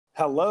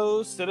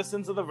Hello,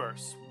 citizens of the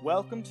verse.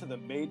 Welcome to the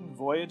maiden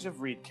voyage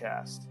of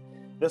REEDcast.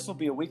 This will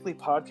be a weekly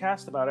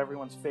podcast about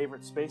everyone's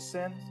favorite space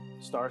sim,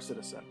 Star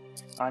Citizen.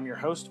 I'm your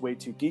host, Way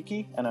Too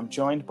Geeky, and I'm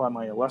joined by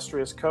my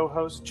illustrious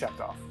co-host,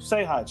 Chekhov.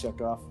 Say hi,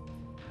 Chekhov.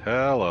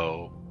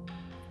 Hello.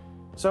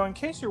 So in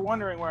case you're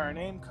wondering where our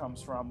name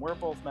comes from, we're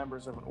both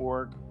members of an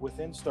org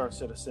within Star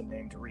Citizen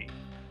named REED.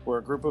 We're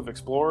a group of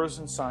explorers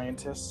and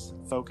scientists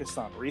focused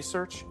on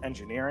research,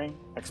 engineering,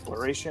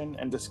 exploration,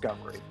 and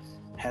discovery.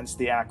 Hence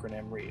the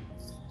acronym REED.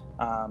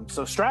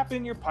 So strap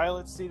in your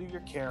pilot seat of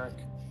your Carrack,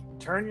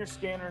 turn your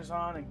scanners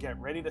on, and get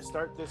ready to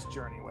start this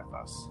journey with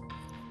us.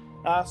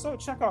 So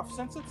Chekhov,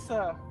 since it's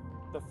the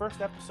first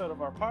episode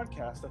of our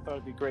podcast, I thought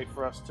it'd be great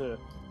for us to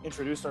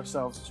introduce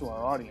ourselves to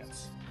our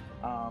audience.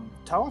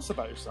 Tell us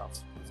about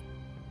yourself.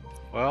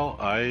 Well,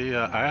 I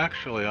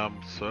actually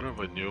am sort of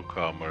a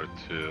newcomer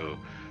to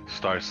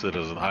Star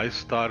Citizen. I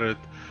started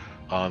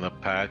on a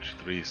patch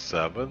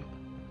 3.7,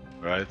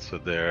 right? So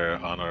they're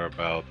on or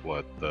about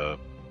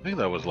I think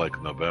that was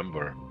like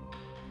November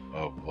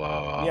of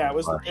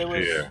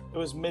it year.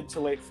 was mid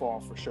to late fall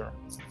for sure.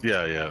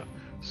 Yeah.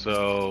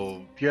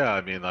 So yeah,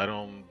 I mean, I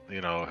don't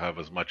have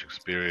as much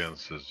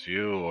experience as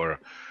you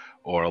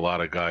or a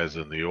lot of guys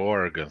in the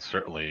org, and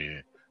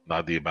certainly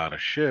not the amount of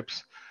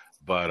ships.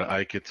 But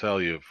I could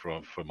tell you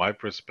from my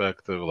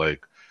perspective,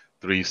 like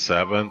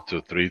 3.7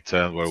 to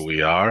 3.10 where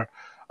we are,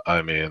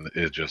 I mean,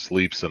 it just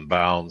leaps and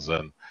bounds.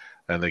 And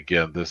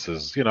again, this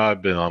is,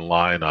 I've been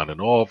online on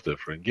and off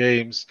different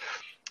games,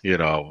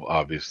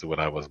 obviously when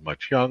I was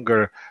much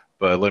younger.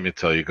 But let me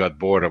tell you, got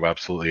bored of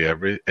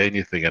absolutely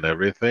anything and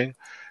everything.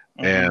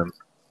 Mm-hmm. And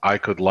I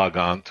could log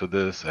on to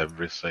this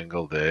every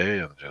single day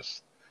and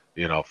just,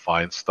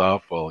 find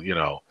stuff. Well,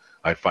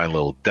 I find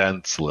little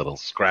dents, little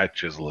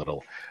scratches,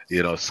 little,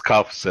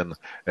 scuffs, and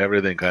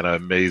everything kind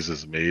of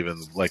amazes me. Even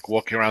like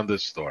walking around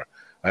this store.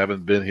 I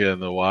haven't been here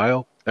in a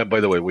while. And by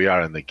the way, we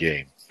are in the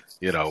game.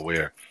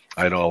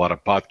 I know a lot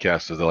of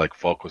podcasters that like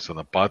focus on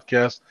the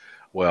podcast.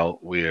 Well,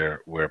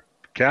 we're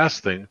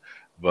casting,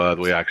 but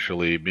we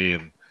actually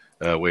mean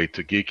Way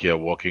Too Geeky are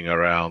walking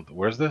around.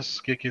 Where's this,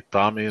 Geeky?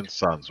 Tommy and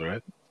Sons,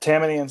 right?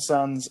 Tammany and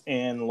Sons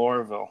in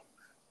Laurelville.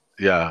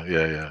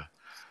 Yeah.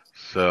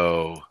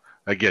 So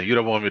again, you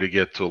don't want me to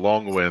get too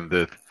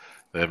long-winded.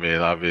 I mean,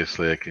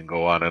 obviously, I can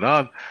go on and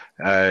on.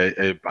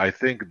 I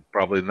think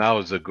probably now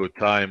is a good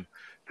time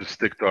to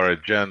stick to our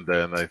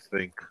agenda, and I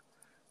think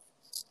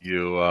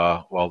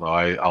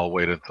I'll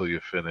wait until you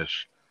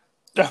finish.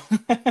 No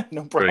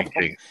problem.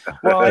 Drinking.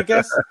 Well, I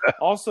guess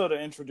also to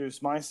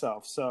introduce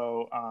myself.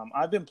 So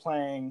I've been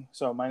playing.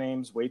 So my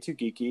name's Way Too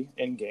Geeky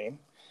in game,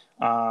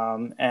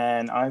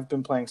 and I've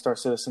been playing Star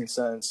Citizen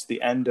since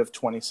the end of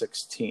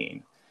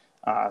 2016.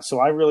 So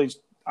I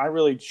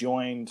really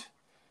joined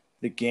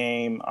the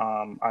game.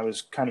 I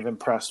was kind of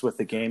impressed with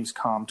the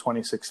Gamescom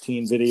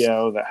 2016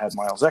 video that had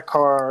Miles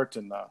Eckhart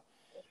and the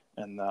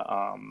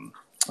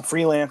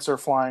freelancer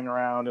flying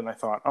around, and I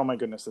thought, oh my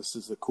goodness, this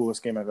is the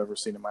coolest game I've ever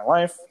seen in my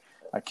life.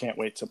 I can't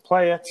wait to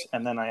play it.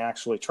 And then I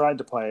actually tried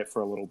to play it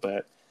for a little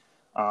bit,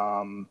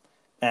 and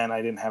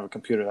I didn't have a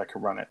computer that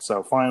could run it.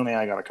 So finally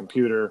I got a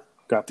computer,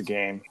 got the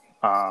game.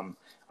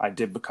 I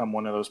did become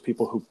one of those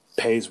people who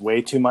pays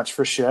way too much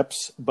for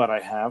ships, but I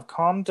have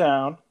calmed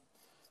down.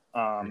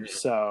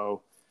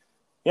 So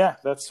yeah,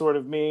 that's sort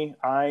of me.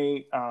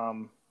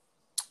 I'm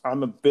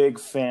a big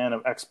fan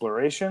of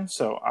exploration,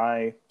 so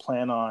I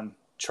plan on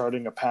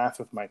charting a path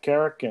with my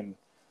Carrack and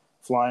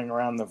flying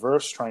around the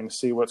verse, trying to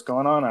see what's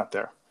going on out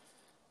there.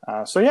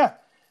 So yeah.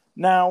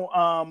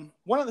 Now,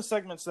 one of the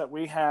segments that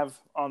we have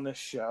on this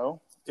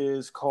show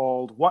is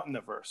called What in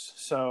the Verse.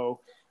 So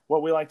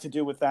what we like to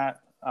do with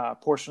that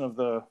portion of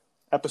the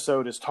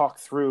episode is talk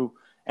through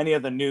any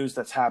of the news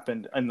that's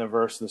happened in the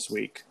verse this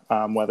week,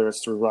 whether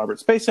it's through Robert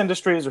Space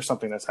Industries or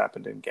something that's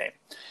happened in game.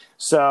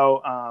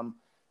 So,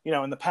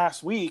 in the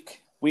past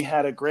week, we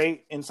had a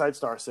great Inside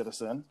Star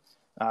Citizen.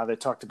 They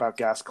talked about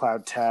gas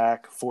cloud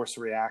tech, force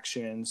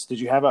reactions. Did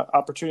you have an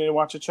opportunity to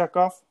watch it,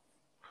 Chekhov?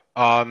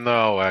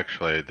 No,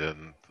 actually I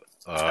didn't.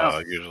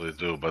 I usually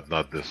do, but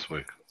not this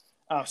week.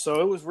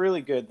 So it was really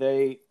good.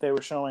 They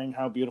were showing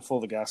how beautiful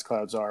the gas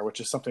clouds are,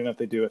 which is something that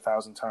they do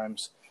 1,000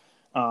 times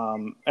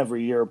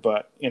every year.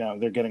 But,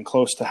 they're getting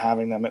close to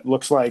having them. It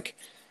looks like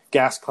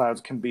gas clouds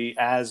can be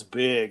as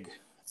big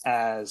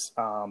as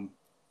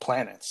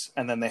planets.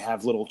 And then they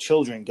have little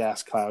children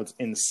gas clouds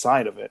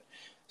inside of it.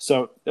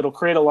 So it'll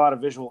create a lot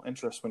of visual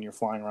interest when you're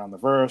flying around the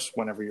verse,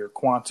 whenever you're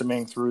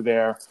quantuming through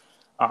there.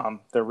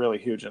 They're really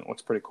huge and it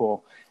looks pretty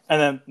cool. And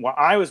then what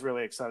I was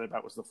really excited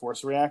about was the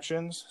force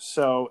reactions.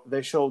 So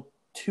they showed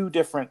 2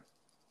 different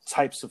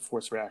types of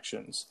force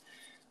reactions.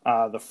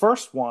 The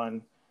first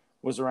one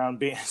was around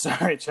being...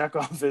 Sorry,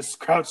 Chekhov is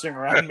crouching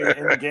around me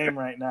in the game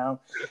right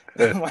now.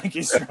 Like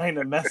he's trying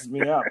to mess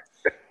me up.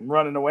 I'm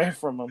running away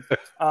from him.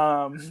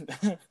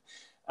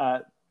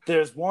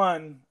 There's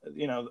one,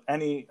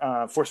 any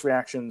force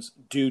reactions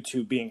due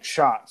to being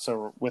shot.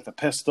 So with a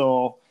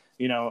pistol,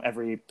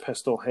 every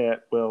pistol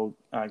hit will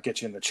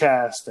get you in the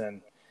chest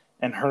and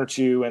hurt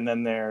you. And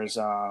then there's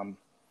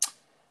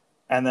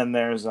And then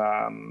there's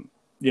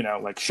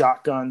like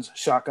shotguns.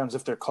 Shotguns,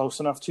 if they're close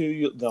enough to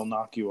you, they'll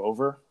knock you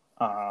over,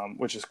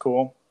 which is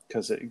cool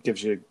because it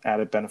gives you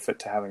added benefit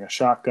to having a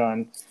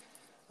shotgun,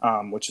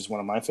 which is one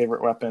of my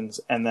favorite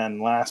weapons. And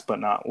then last but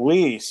not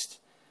least,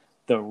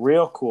 the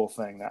real cool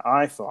thing that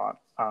I thought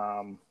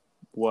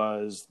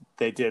was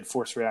they did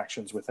force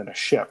reactions within a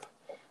ship.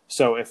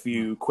 So if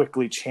you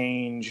quickly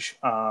change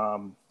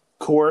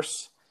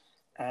course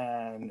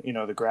and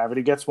the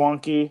gravity gets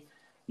wonky,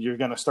 you're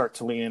going to start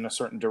to lean in a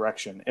certain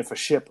direction. If a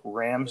ship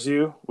rams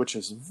you, which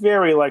is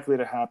very likely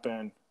to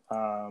happen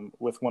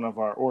with one of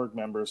our org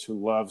members who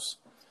loves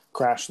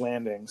crash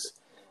landings,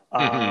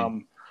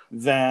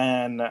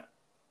 then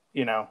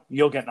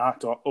you'll get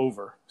knocked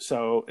over.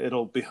 So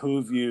it'll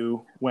behoove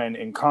you when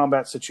in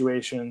combat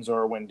situations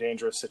or when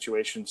dangerous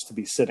situations to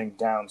be sitting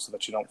down so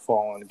that you don't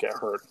fall and get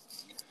hurt.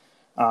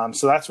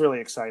 So that's really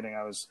exciting.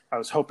 I was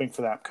hoping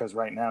for that because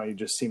right now you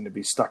just seem to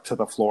be stuck to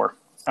the floor.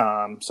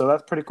 So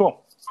that's pretty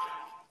cool.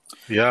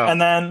 Yeah. And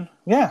then,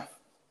 you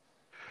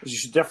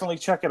should definitely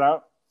check it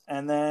out.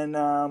 And then,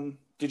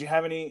 did you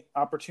have any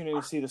opportunity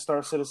to see the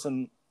Star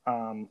Citizen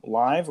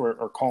live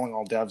or Calling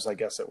All Devs, I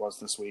guess it was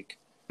this week?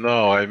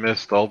 No, I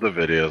missed all the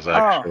videos,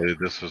 actually.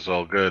 This is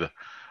all good.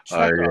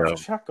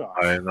 Check off.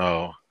 I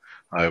know.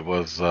 I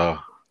was...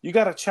 you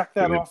got to check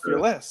that off your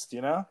list,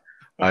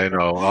 I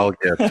know. I'll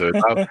get to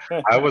it.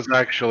 I was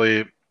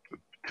actually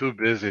too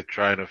busy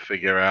trying to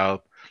figure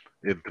out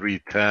in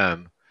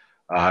 310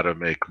 how to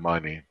make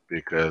money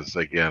because,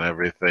 again,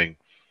 everything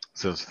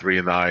since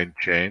 3.9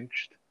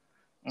 changed.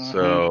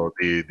 So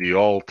the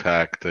old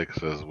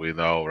tactics, as we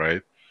know,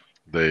 right?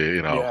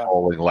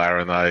 Holding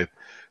Laranite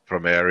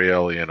from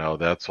aerial,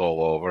 that's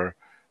all over.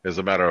 As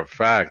a matter of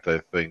fact, I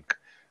think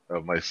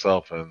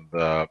myself and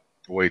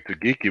Way Too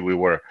Geeky, we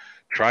were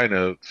trying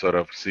to sort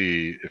of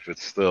see if it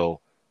still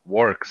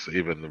works,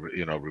 even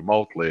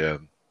remotely,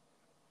 and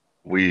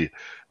we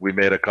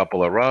made a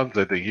couple of runs.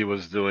 I think he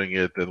was doing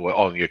it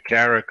on your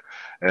Carrick,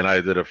 and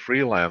I did a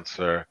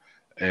freelancer.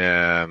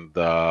 And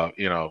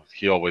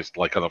he always,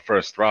 like on the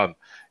first run,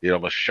 he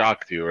almost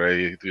shocked you,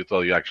 right? You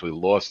thought you actually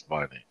lost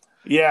money.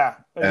 Yeah.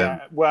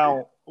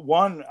 Well,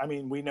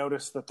 we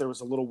noticed that there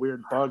was a little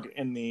weird bug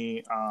in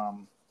the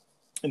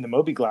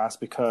Moby-Glass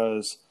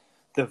because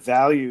the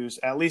values,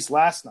 at least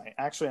last night,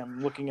 actually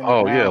I'm looking at it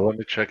now. Yeah, let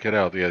me check it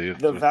out. Yeah,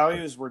 the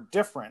values were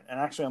different,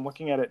 and actually I'm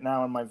looking at it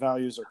now and my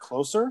values are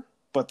closer,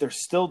 but they're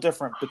still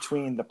different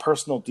between the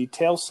personal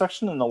details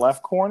section in the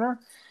left corner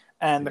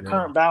and the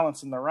current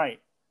balance in the right.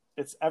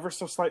 It's ever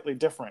so slightly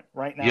different.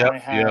 Right now I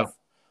have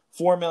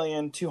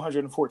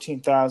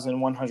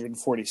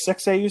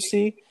 4,214,146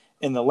 AUC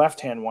in the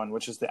left-hand one,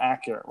 which is the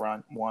accurate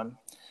one.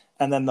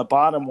 And then the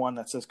bottom one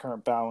that says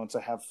current balance,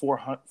 I have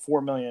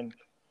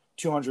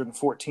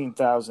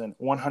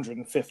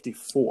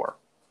 4,214,154.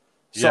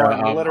 So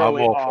I'm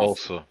literally off.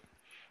 Also.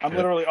 I'm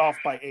literally off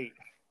by 8,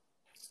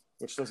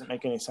 which doesn't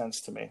make any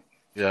sense to me.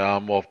 Yeah,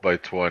 I'm off by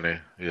 20.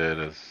 Yeah, it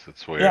is.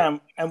 It's weird. Yeah,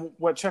 and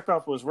what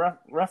Chekhov was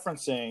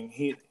referencing,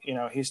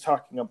 he's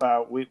talking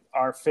about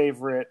our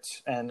favorite,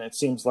 and it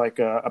seems like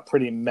a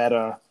pretty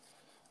meta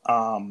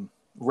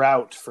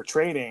route for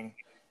trading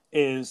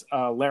is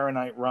a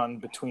Laranite run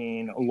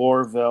between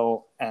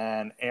Lorville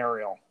and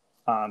Ariel.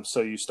 So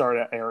you start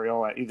at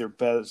Ariel at either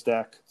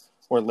Bezdek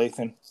or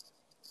Lathan,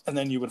 and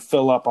then you would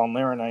fill up on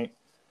Laranite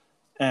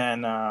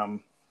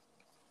and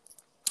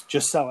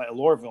just sell at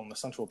Lorville in the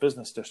Central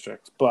Business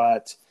District.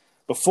 But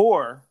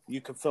before, you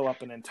could fill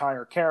up an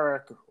entire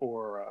Carrack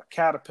or a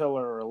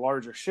Caterpillar or a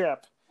larger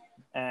ship,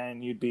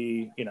 and you'd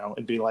be,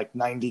 it'd be like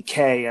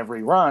 90K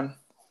every run.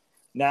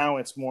 Now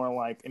it's more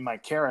like, in my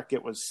Carrack,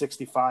 it was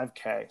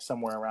 65K,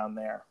 somewhere around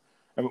there.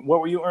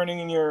 What were you earning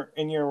in your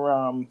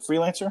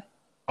freelancer?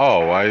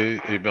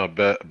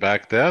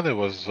 Back then it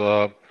was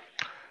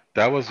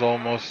that was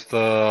almost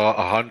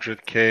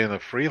 100K in a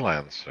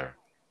freelancer.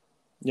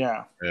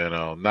 Yeah.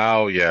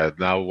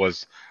 Now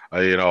was,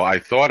 I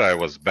thought I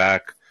was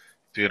back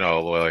to,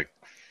 like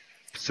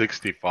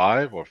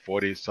 65 or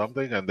 40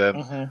 something. And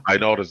then I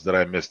noticed that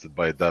I missed it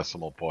by a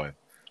decimal point.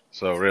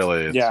 So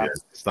really,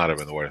 it's not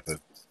even worth it.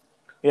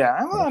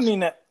 Yeah. Well, I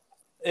mean,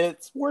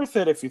 it's worth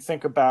it if you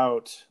think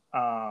about,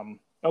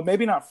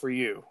 maybe not for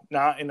you,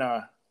 not in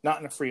a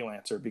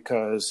freelancer,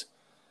 because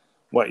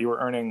you were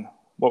earning,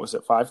 what was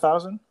it?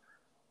 5,000?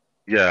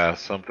 Yeah.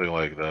 Something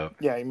like that.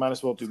 Yeah. You might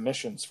as well do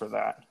missions for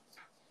that.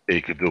 You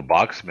could do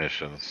box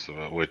missions,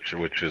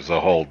 which is a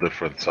whole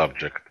different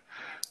subject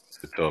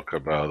to talk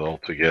about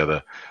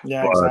altogether.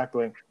 Yeah,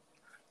 exactly.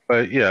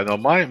 But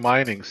my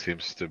mining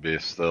seems to be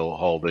still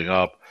holding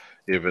up,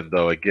 even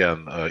though,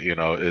 again,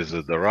 is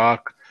it the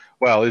rock?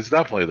 Well, it's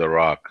definitely the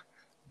rock,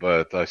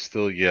 but I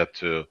still yet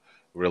to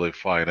really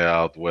find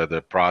out whether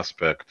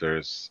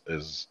prospectors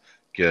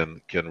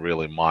can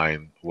really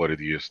mine what it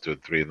used to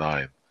at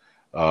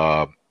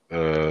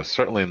 3.9.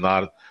 Certainly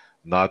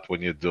not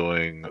when you're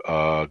doing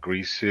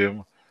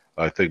Greasium.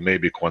 I think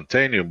maybe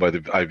Quantanium,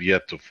 but I've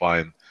yet to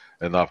find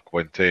enough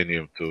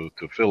Quantanium to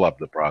fill up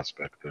the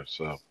prospector.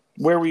 So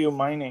where were you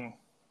mining?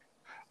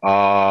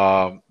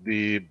 The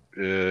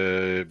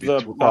The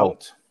between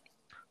belt.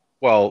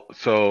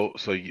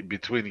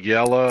 between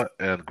Yella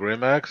and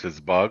Grimax, it's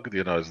bugged.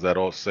 You know, is that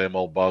old same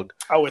old bug?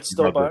 Oh, it's You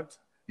still know, bugged.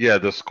 yeah,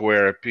 the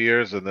square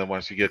appears, and then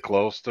once you get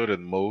close to it, it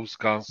moves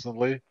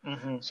constantly.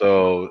 Hmm.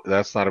 So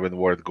that's not even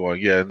worth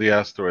going. Yeah, in the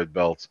asteroid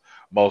belts,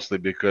 mostly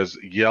because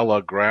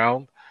Yella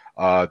ground,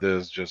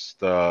 there's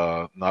just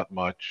not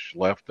much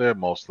left there,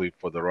 mostly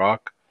for the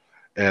rock.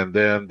 And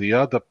then the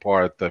other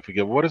part, I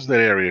forget what is that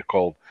area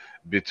called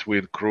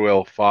between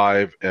Cruel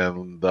 5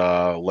 and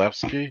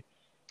Levski?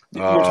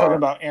 You're Uh, talking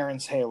about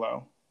Aaron's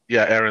Halo.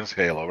 yeah, Aaron's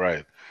Halo,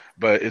 right.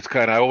 But it's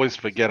kind of, I always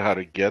forget how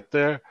to get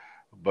there,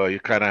 but you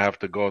kind of have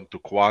to go into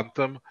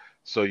quantum.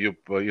 So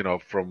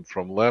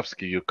from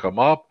Levski, you come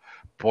up,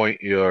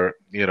 point your,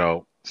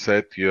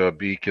 set your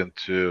beacon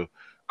to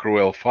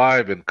Cruel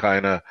 5 and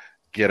kind of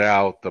get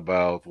out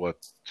about, what,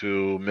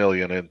 2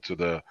 million into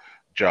the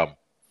jump.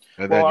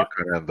 And then you Well,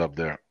 kind of end up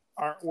there.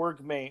 our org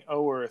mate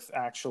Oerth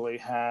actually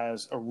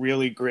has a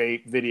really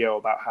great video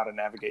about how to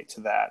navigate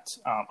to that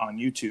on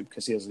YouTube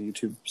because he has a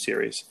YouTube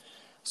series.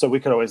 So we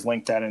could always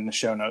link that in the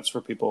show notes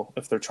for people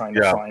if they're trying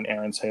to Yeah. find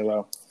Aaron's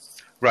Halo.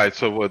 Right.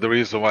 So the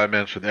reason why I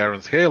mentioned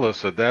Aaron's Halo,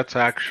 so that's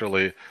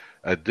actually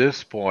at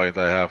this point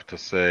I have to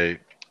say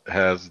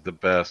has the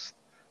best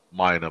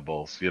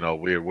minables. You know,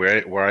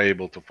 we're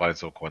able to find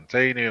some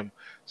Quantanium,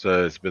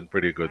 so it's been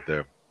pretty good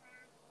there.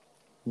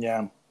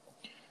 Yeah.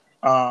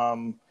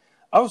 Um,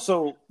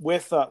 so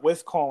with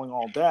calling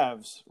all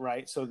devs,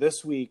 right? So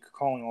this week,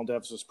 calling all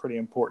devs was pretty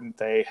important.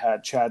 They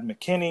had Chad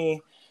McKinney,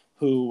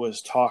 who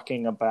was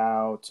talking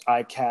about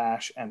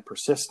iCache and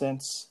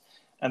persistence,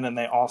 and then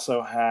they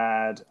also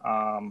had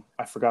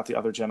I forgot the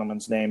other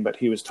gentleman's name, but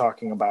he was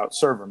talking about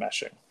server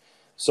meshing.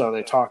 So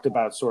they talked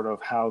about sort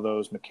of how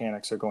those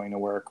mechanics are going to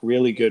work.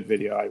 Really good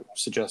video. I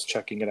suggest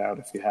checking it out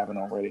if you haven't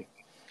already.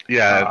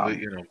 Yeah,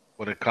 and Um,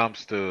 when it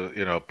comes to,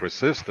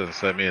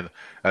 persistence, I mean,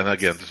 and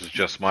again, this is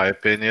just my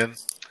opinion,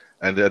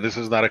 and this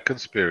is not a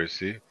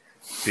conspiracy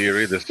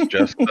theory. This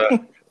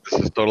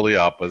is totally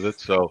opposite.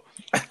 So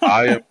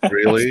I am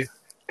really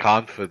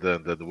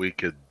confident that we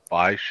could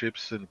buy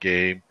ships in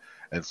game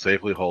and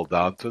safely hold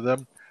on to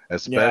them, yeah,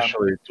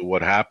 especially to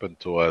what happened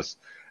to us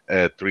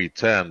at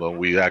 310 when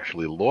we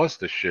actually lost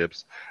the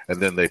ships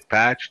and then they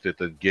patched it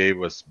and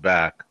gave us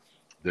back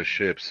the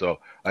ships. So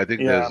I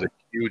think there's yeah. a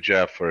huge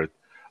effort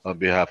on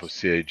behalf of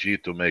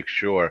CAG to make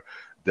sure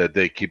that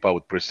they keep up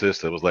with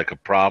persistence. It was like a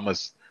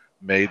promise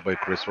made by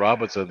Chris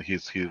Robertson. He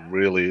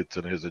really, it's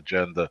in his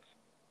agenda,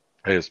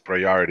 his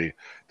priority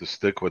to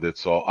stick with it.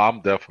 So I'm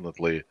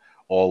definitely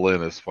all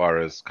in as far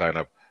as kind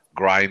of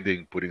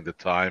grinding, putting the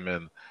time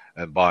in,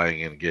 and buying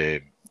in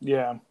game.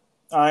 Yeah,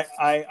 I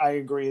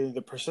agree.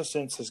 The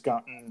persistence has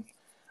gotten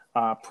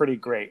pretty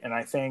great, and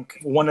I think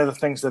one of the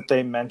things that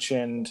they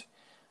mentioned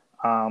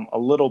a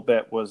little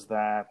bit was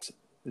that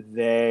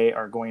they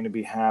are going to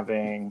be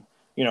having,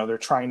 they're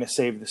trying to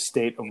save the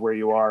state of where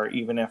you are,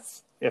 even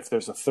if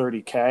there's a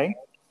 30K.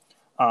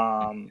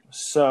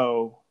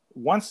 So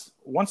once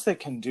they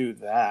can do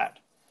that,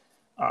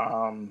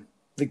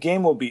 the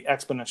game will be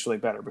exponentially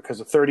better because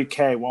a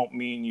 30K won't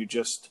mean you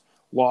just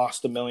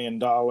lost $1 million.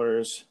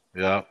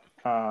 Yeah,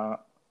 Uh,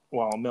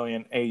 a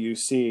million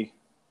AUC.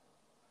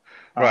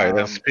 right. And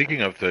Um,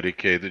 speaking of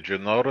 30K, did you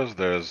notice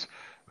there's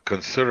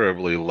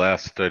considerably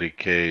less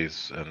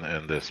 30Ks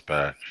in this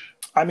patch?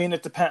 I mean,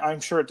 it depend. I'm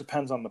sure it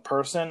depends on the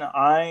person.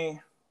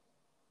 I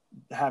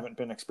haven't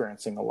been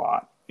experiencing a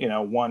lot.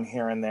 One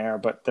here and there,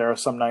 but there are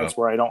some Yeah. nights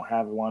where I don't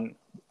have one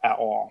at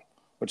all,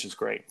 which is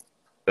great.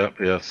 Yep,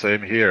 yeah,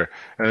 same here.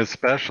 And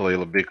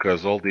especially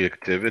because all the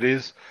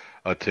activities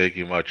are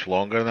taking much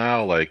longer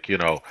now, like,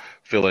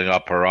 filling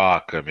up a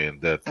rock. I mean,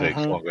 that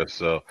takes Mm-hmm. longer.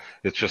 So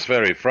it's just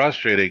very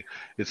frustrating.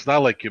 It's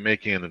not like you're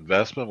making an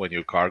investment when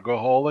you're cargo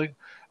hauling,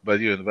 but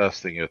you're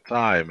investing your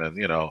time. And,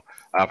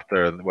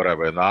 after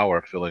whatever, an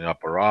hour filling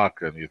up a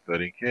rock and you're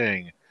 30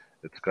 king,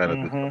 it's kind of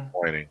Mm-hmm.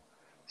 disappointing.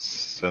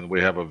 And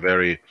we have a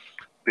very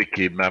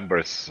picky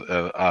members,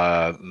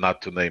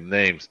 not to name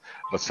names,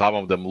 but some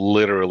of them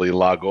literally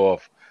log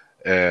off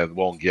and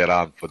won't get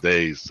on for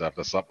days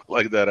after something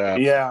like that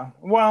happens. Yeah.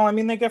 Well, I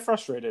mean, they get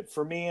frustrated.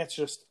 For me, it's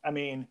just, I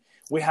mean,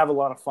 we have a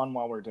lot of fun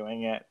while we're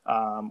doing it.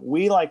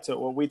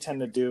 What we tend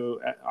to do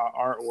at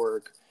our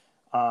org,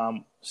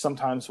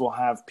 sometimes we'll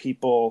have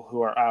people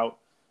who are out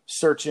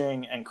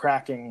searching and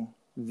cracking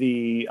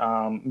the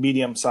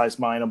medium sized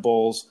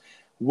minables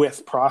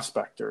with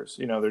prospectors.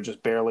 They're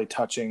just barely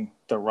touching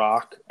the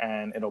rock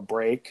and it'll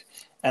break.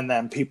 And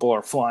then people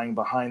are flying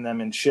behind them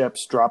in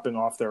ships, dropping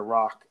off their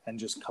rock and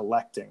just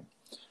collecting,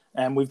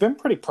 and we've been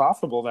pretty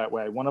profitable that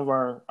way. One of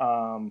our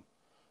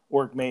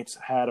org mates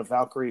had a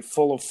Valkyrie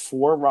full of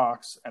 4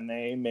 rocks, and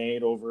they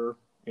made over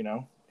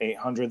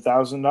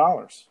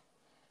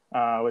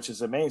 $800,000, which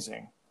is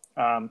amazing.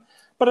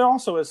 But it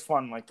also is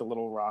fun, like the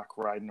little rock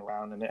riding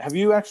around in it. Have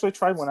you actually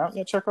tried one out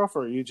yet, Chekhov,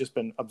 or have you just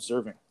been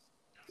observing?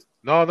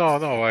 No, no,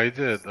 no, I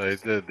did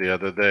the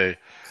other day,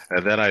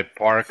 and then I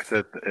parked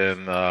it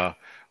in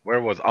where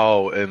was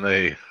in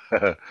a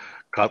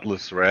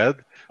Cutlass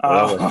Red. Well,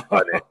 that was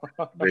funny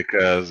Oh,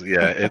 because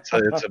yeah, it's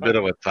a bit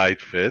of a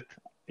tight fit,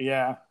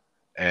 yeah,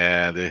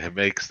 and it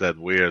makes that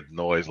weird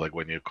noise like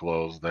when you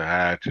close the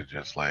hatch. It's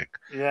just like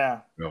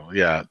yeah,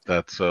 yeah,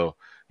 that's so.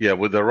 Yeah,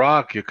 with the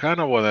rock, you kind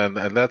of want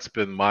to, and that's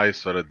been my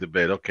sort of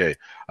debate. Okay,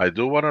 I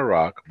do want a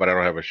rock, but I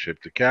don't have a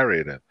ship to carry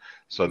it in.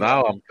 So yeah,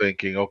 now I'm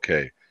thinking,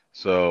 okay,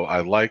 so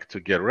I'd like to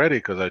get ready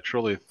because I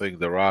truly think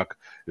the rock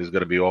is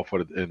going to be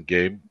offered in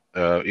game,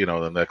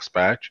 the next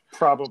patch.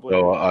 probably,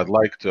 So yeah, I'd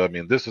like to, I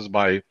mean, this is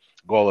my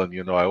goal,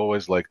 and I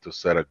always like to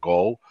set a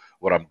goal,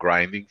 what I'm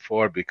grinding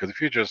for, because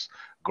if you just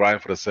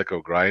grind for the sake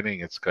of grinding,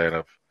 it's kind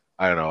of,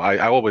 I don't know, I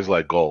always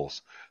like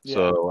goals.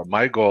 yeah, So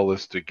my goal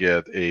is to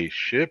get a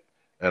ship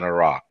and a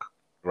rock,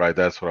 right?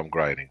 That's what I'm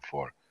grinding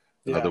for.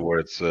 In other yeah,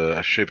 words,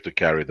 a ship to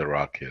carry the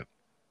rock in.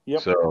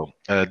 yep, So,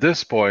 and at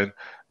this point,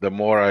 the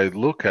more I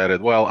look at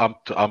it, well,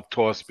 I'm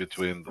tossed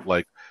between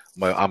like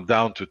I'm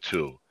down to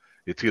two.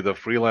 It's either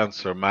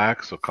Freelancer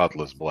Max or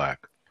Cutlass Black.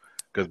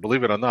 Because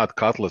believe it or not,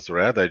 Cutlass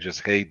Red, I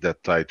just hate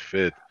that tight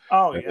fit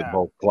oh and the yeah,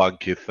 whole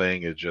clunky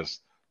thing. It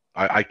just,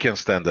 I can't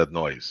stand that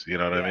noise. You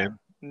know what I yeah, mean?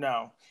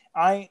 no,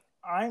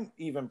 I'm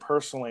even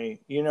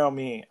personally, you know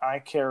me, I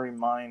carry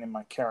mine in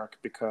my Carrack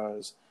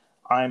because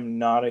I'm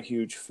not a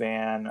huge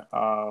fan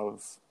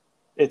of.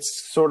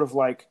 It's sort of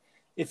like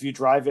if you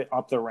drive it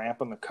up the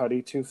ramp on the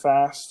cuddy too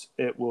fast,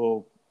 it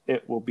will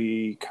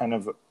be kind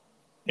of,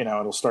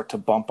 it'll start to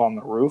bump on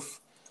the roof.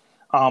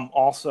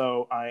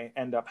 Also, I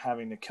end up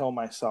having to kill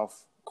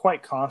myself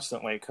quite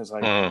constantly because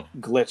I Mm.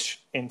 glitch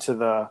into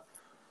the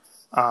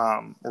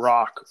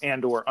rock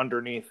and or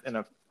underneath in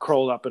a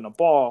curled up in a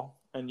ball.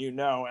 And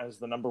as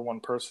the number one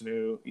person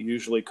who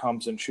usually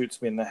comes and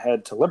shoots me in the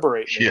head to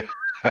liberate Yeah, me,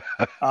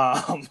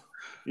 um,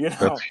 you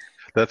that's know,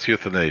 that's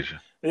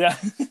euthanasia. yeah,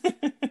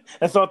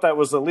 I thought that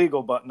was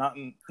illegal, but not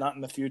in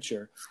the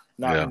future,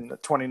 not Yeah. in the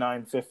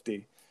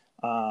 2950.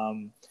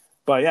 Um,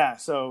 but yeah,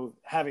 so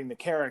having the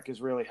Carrack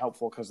is really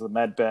helpful because of the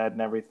med bed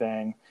and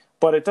everything.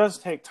 But it does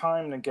take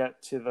time to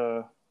get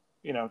to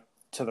you know,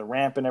 the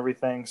ramp and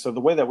everything. So the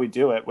way that we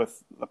do it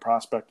with the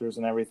prospectors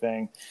and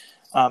everything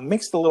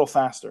makes it a little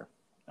faster.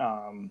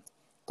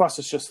 Plus,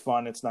 it's just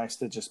fun. It's nice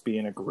to just be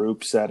in a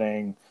group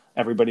setting.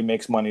 Everybody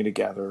makes money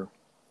together.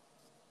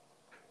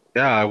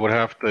 Yeah, I would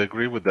have to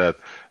agree with that.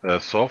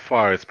 So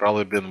far, it's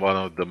probably been one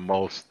of the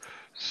most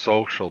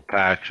social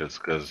patches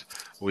because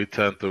we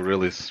tend to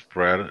really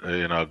spread,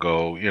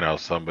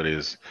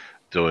 somebody's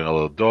doing a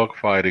little dog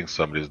fighting,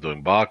 somebody's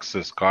doing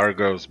boxes,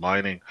 cargoes,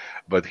 mining.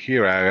 But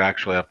here, I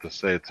actually have to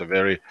say it's a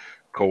very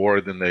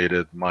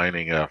coordinated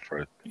mining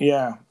effort.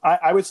 Yeah,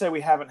 I would say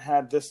we haven't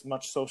had this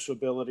much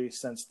sociability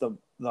since the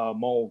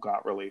mole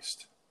got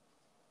released.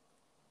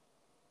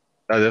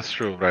 That's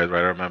true, right, right.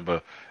 I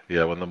remember,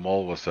 yeah, when the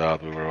mole was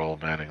out, we were all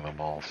manning the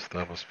moles.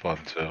 That was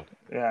fun too.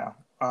 Yeah.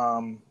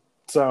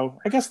 So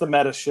I guess the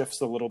meta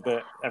shifts a little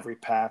bit every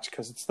patch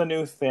because it's the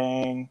new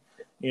thing.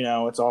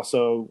 It's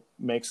also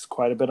makes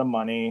quite a bit of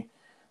money.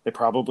 They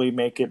probably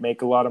make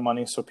a lot of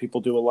money, so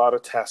people do a lot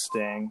of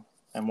testing.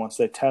 And once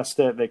they test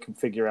it, they can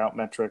figure out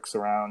metrics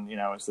around,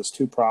 is this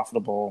too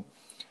profitable?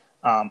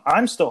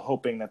 I'm still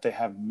hoping that they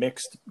have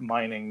mixed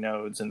mining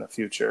nodes in the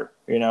future,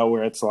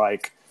 where it's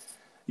like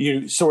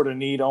you sort of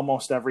need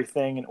almost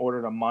everything in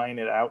order to mine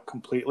it out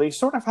completely.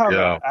 Sort of how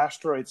the Yeah.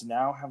 asteroids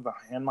now have the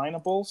hand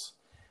minables.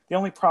 The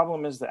only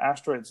problem is the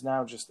asteroids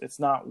now it's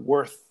not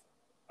worth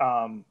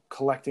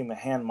collecting the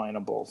hand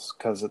minables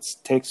because it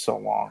takes so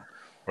long.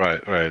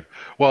 Right, right.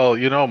 Well,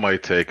 my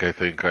take, I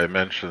think I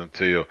mentioned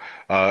to you.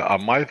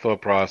 My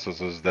thought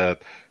process is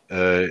that,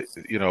 uh,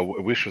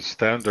 we should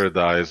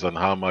standardize on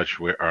how much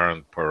we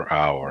earn per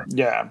hour,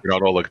 Yeah,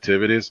 on all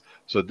activities.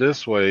 So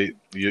this way,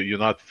 you're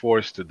not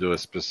forced to do a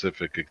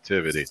specific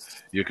activity.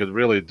 You can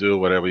really do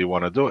whatever you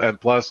want to do. And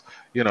plus,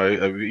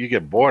 you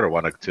get bored of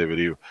one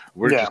activity.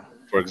 We're yeah, just,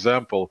 for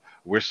example,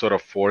 we're sort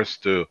of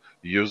forced to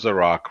use a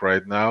rock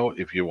right now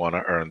if you want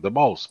to earn the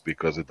most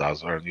because it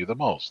does earn you the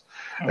most.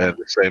 And mm,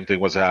 the same thing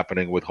was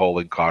happening with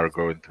hauling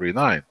cargo in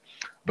 3.9.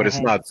 But it's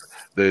hmm, not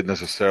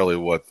necessarily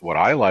what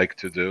I like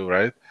to do,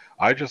 right?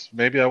 I just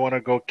maybe I want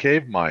to go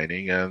cave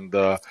mining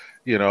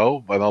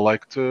but I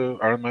like to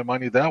earn my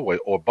money that way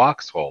or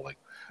box hauling.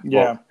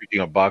 Well, yeah,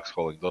 speaking of box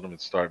hauling, don't even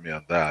start me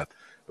on that.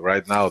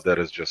 Right now, that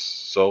is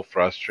just so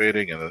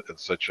frustrating and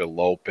such a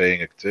low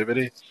paying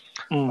activity.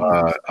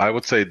 mm, I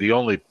would say the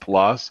only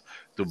plus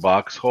to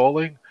box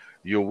hauling,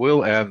 you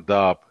will end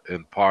up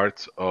in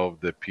parts of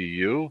the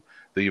PU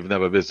that you've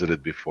never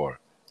visited before,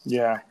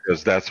 yeah,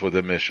 because that's where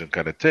the mission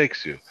kind of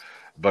takes you.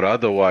 But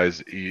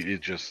otherwise, you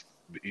just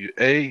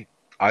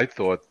I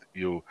thought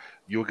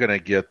you're gonna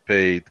get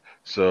paid.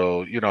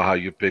 So you know how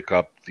you pick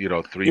up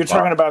three You're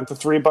talking boxes. about the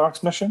 3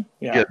 box mission?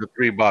 Yeah, Yeah, the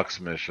 3 box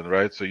mission,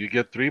 right? So you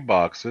get 3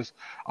 boxes.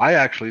 I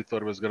actually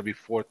thought it was going to be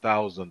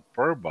 4,000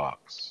 per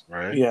box,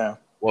 right? yeah,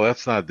 Well,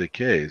 that's not the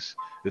case.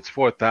 It's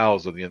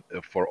 4,000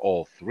 for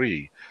all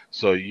three.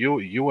 So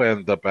you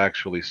end up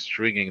actually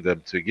stringing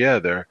them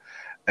together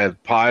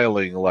and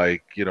piling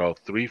like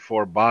 3,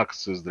 4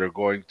 boxes. They're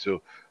going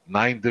to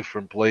 9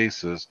 different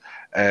places,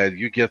 and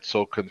you get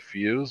so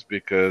confused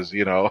because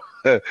you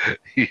and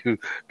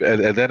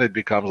then it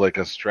becomes like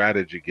a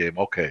strategy game.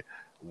 Okay,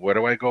 where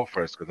do I go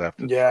first? Because I have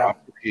to Yeah.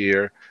 drop it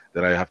here,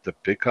 then I have to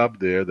pick up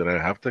there, then I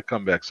have to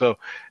come back. So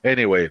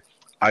anyway,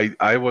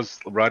 I was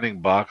running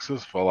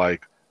boxes for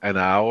like an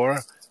hour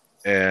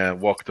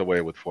and walked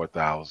away with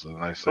 4,000.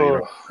 And I say,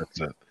 Ugh. that's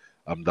it.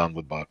 I'm done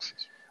with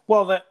boxes.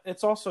 Well, that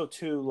it's also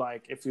too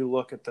like if you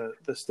look at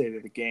the state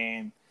of the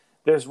game,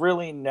 there's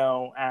really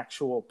no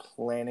actual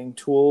planning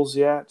tools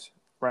yet,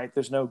 right?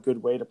 There's no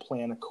good way to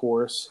plan a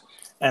course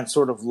and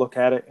sort of look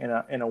at it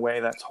in a way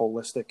that's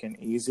holistic and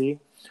easy.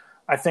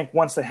 I think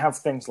once they have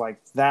things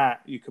like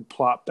that, you could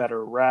plot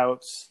better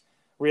routes,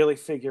 really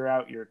figure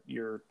out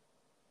your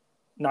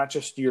not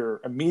just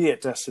your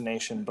immediate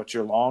destination, but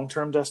your long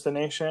term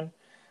destination,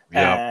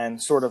 Yeah.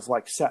 and sort of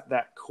like set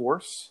that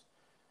course.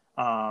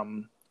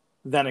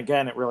 Then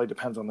again, it really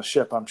depends on the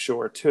ship, I'm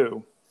sure,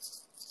 too.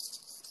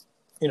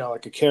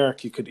 Like a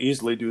Carrack, you could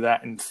easily do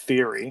that in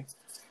theory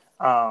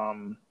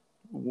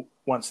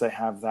once they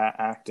have that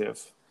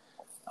active.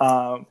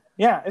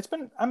 Yeah, it's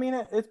been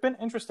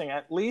interesting.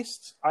 At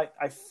least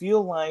I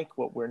feel like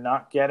what we're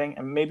not getting,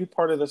 and maybe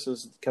part of this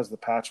is because the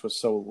patch was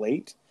so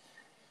late,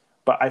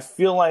 but I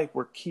feel like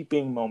we're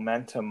keeping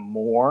momentum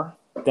more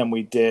than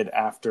we did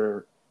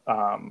after,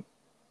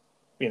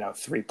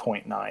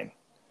 3.9.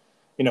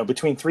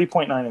 Between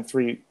 3.9 and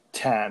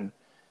 3.10,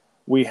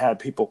 we had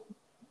people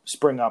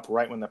spring up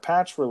right when the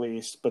patch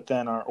released, but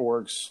then our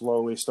orgs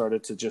slowly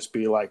started to just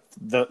be like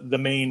the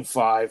main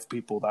 5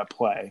 people that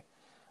play.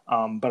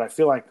 But I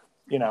feel like,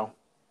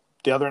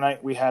 the other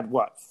night we had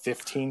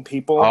 15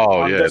 people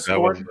Oh on yeah,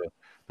 Discord.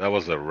 that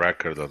was a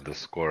record on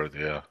Discord.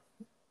 Yeah,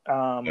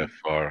 by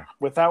far.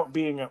 Without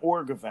being an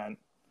org event,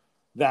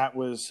 that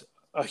was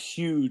a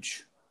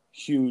huge,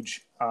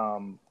 huge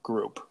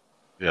group.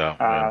 Yeah,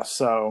 yeah.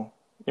 So,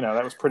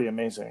 that was pretty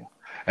amazing.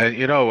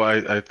 And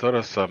I thought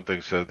of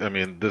something. So I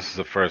mean, this is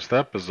the first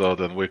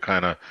episode, and we're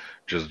kind of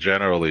just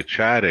generally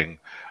chatting.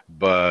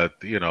 But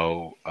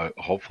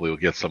hopefully we'll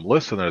get some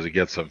listeners, and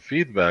get some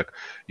feedback.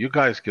 You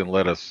guys can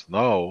let us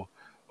know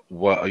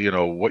what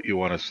you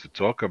want us to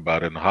talk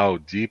about and how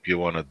deep you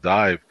want to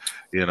dive.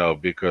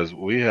 Because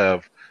we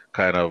have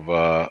kind of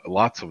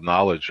lots of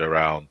knowledge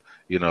around,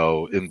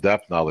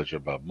 in-depth knowledge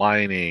about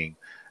mining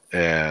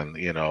and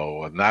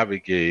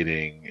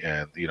navigating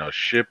and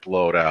ship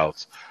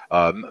loadouts,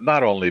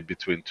 not only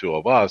between two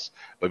of us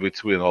but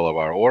between all of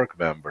our org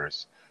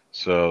members.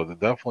 So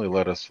definitely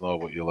let us know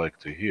what you like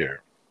to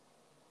hear.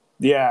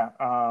 Yeah,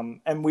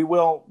 and we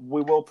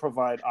will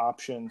provide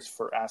options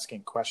for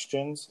asking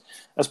questions,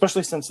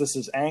 especially since this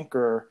is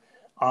Anchor.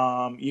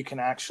 You can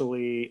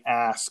actually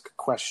ask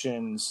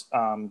questions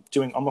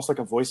doing almost like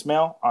a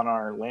voicemail on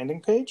our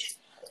landing page.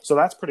 So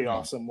that's pretty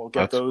awesome. We'll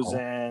get That's those cool.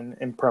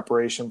 in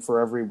preparation for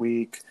every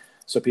week,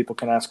 so people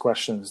can ask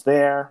questions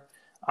there.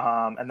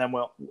 And then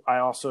I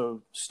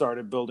also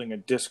started building a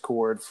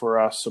Discord for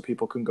us, so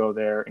people can go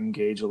there,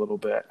 engage a little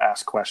bit,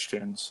 ask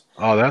questions.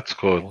 Oh, that's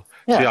cool.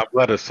 See, Yeah. I'm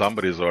glad that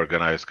somebody's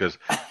organized because,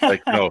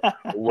 like,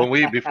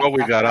 before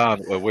we got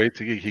on,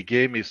 he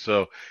gave me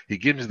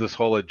this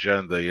whole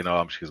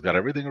agenda. She's got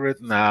everything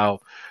written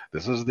out.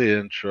 This is the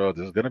intro.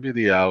 This is gonna be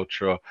the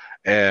outro,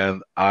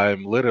 and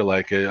I'm literally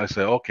like, I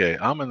say, okay,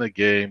 I'm in the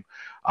game.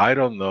 I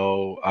don't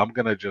know. I'm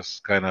gonna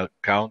just kind of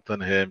count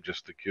on him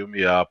just to cue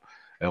me up,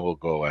 and we'll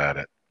go at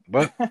it.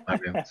 But I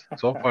mean,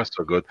 so far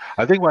so good.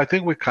 I think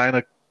we're kind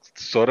of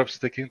sort of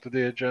sticking to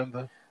the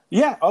agenda.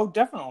 Yeah, oh,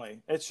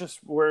 definitely. It's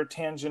just we're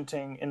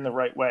tangenting in the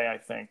right way, I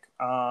think.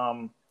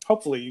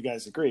 Hopefully, you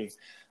guys agree.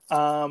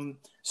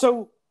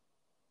 So,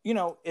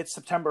 it's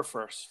September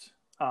 1st.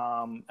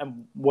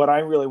 And what I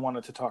really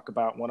wanted to talk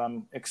about, what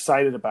I'm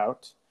excited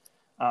about,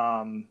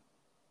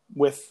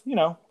 with,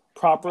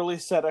 properly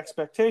set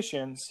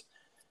expectations,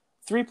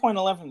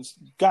 3.11's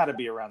got to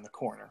be around the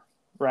corner,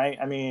 right?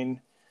 I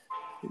mean,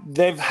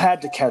 they've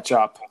had to catch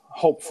up,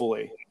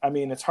 hopefully. I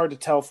mean, it's hard to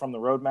tell from the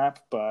roadmap,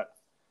 but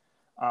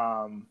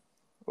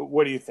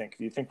what do you think?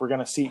 Do you think we're going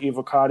to see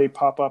Evocati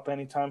pop up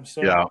anytime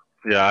soon? Yeah,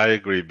 yeah, I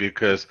agree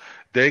because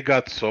they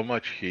got so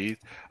much heat.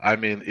 I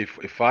mean,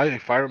 if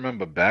I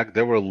remember back,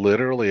 there were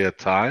literally a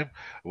time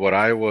where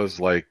I was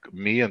like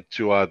me and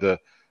two other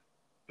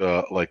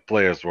like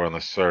players were on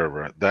the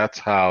server. That's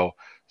how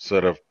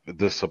sort of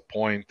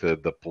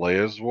disappointed the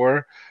players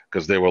were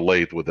because they were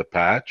late with the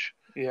patch.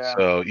 Yeah.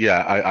 So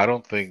yeah, I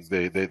don't think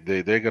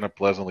they're gonna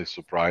pleasantly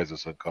surprise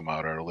us and come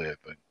out early, I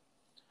think.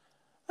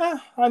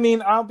 I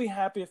mean, I'll be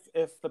happy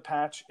if the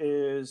patch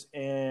is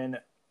in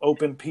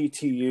open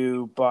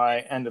PTU by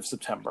end of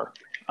September.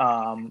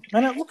 And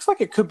it looks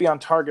like it could be on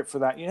target for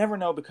that. You never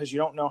know because you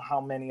don't know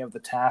how many of the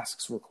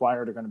tasks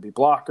required are going to be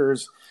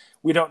blockers.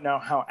 We don't know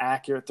how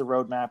accurate the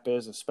roadmap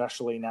is,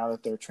 especially now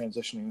that they're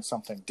transitioning to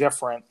something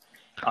different.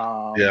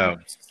 Yeah,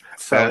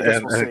 So I and, guess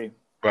and, we'll and see.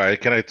 right,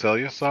 can I tell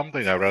you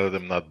something? I'd rather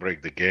them not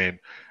break the game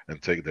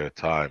and take their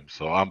time.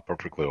 So I'm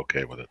perfectly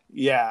okay with it.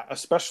 Yeah,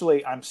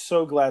 especially I'm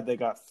so glad they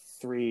got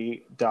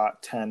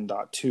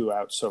 3.10.2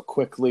 out so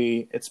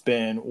quickly. It's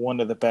been one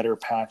of the better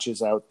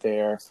patches out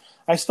there.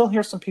 I still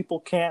hear some people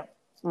can't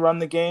run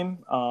the game,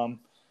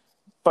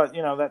 but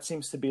that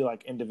seems to be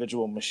like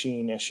individual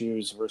machine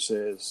issues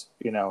versus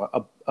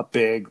a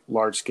big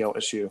large scale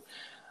issue.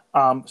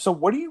 So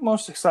what are you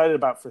most excited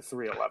about for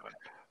 3.11?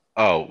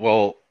 Oh,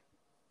 well,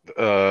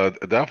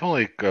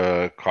 definitely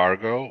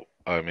cargo.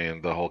 I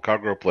mean, the whole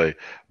cargo play.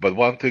 But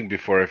one thing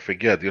before I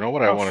forget,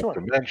 what I Oh, wanted to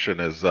sure. mention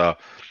is the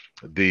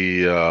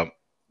uh,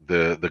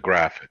 the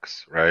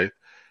graphics, right?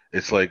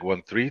 It's like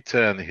when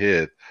 310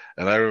 hit,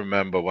 and I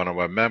remember one of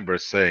my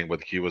members saying,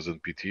 but he was in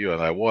PTU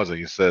and I wasn't.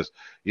 He says,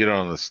 "You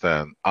don't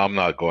understand. I'm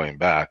not going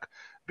back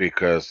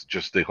because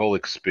just the whole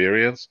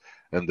experience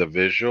and the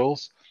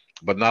visuals."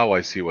 But now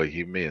I see what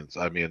he means.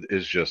 I mean,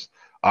 it's just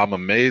I'm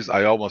amazed.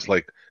 I almost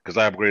like because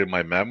I upgraded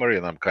my memory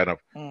and I'm kind of,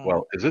 Mm,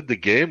 well, is it the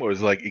game or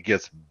is it like it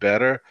gets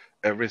better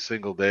every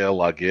single day I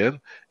log in?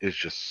 It's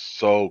just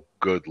so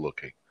good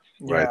looking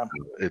right yeah.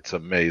 now. It's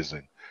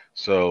amazing.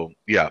 So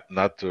yeah,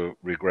 not to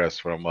regress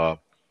from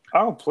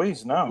Oh,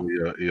 please, no.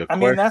 your I mean,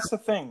 question. that's the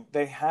thing.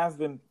 They have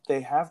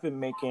been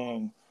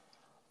making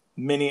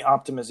mini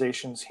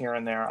optimizations here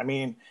and there. I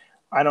mean,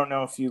 I don't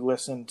know if you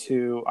listen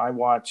to. I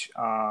watch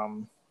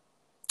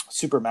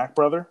Super Mac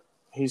Brother.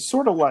 He's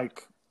sort of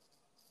like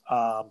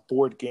a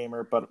board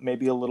gamer, but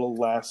maybe a little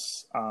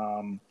less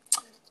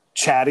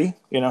chatty.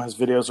 His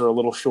videos are a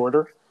little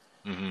shorter,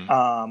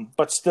 Hmm.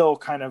 but still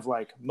kind of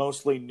like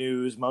mostly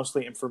news,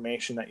 mostly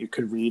information that you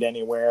could read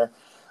anywhere.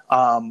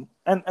 And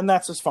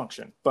that's his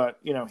function. But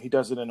he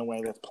does it in a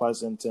way that's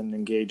pleasant and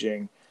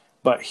engaging.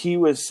 But he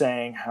was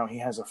saying how he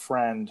has a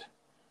friend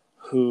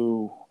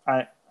who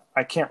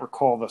I can't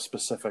recall the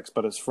specifics,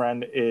 but his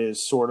friend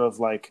is sort of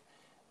like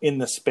in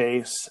the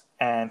space,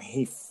 and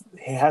he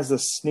has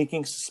this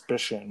sneaking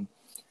suspicion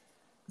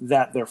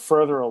that they're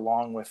further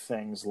along with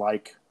things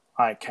like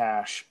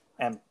iCache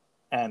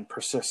and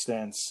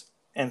persistence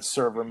and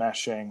server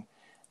meshing,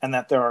 and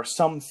that there are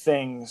some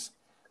things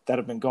that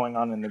have been going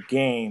on in the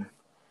game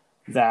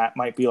that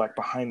might be like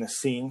behind the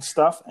scenes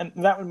stuff, and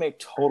that would make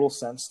total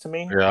sense to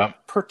me, Yeah,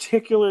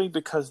 particularly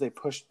because they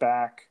pushed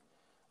back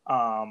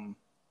um,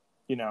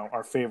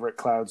 our favorite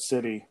Cloud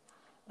City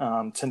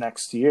to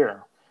next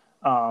year.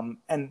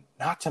 And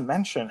not to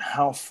mention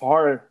how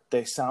far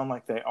they sound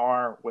like they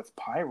are with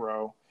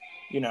Pyro.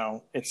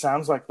 It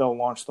sounds like they'll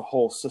launch the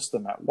whole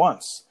system at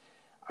once.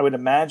 I would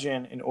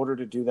imagine in order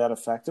to do that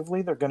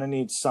effectively, they're going to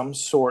need some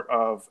sort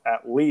of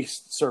at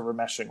least server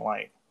meshing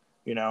light,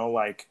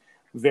 like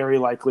very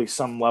likely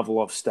some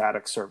level of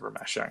static server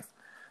meshing,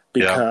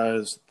 yeah.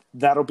 because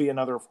that'll be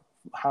another,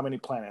 how many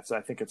planets? I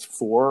think it's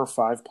 4 or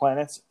 5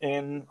 planets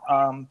in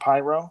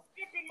Pyro.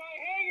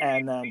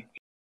 And then,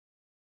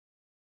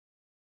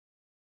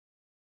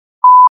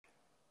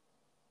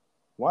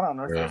 what on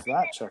earth Yeah. was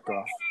that,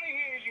 Chekhov?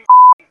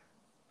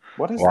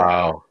 What is that?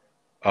 Wow.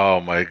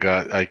 Oh my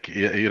God.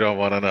 You don't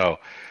want to know.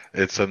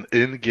 It's an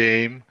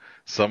in-game.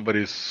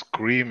 Somebody's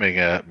screaming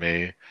at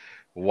me.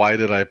 Why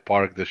did I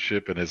park the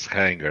ship in his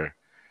hangar?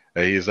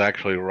 And he's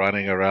actually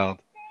running around.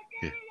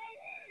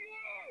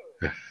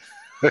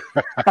 Is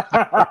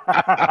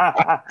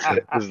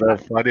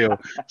that funny?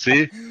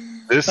 See,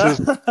 this is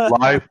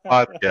live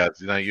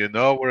podcast.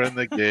 We're in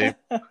the game.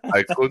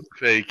 I couldn't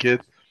fake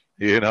it.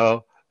 You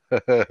know,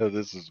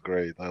 this is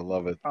great. I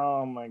love it.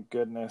 Oh my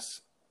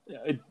goodness.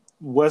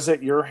 Was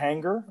it your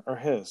hanger or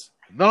his?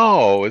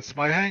 No, it's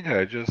my hangar.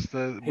 I just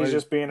He's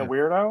just being a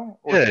weirdo,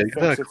 or yeah, he thinks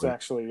it's exactly.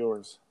 actually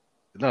yours?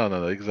 No,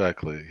 no, no,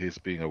 exactly. He's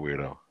being a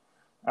weirdo.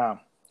 Um,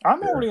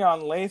 I'm Yeah, already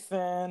on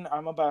Lathan.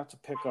 I'm about to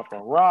pick up a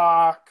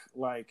rock.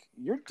 Like,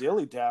 you're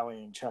dilly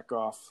dallying,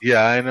 Chekhov.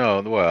 yeah, I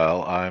know.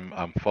 Well,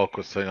 I'm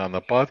focusing on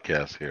the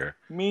podcast here.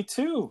 Me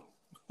too.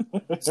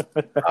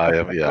 I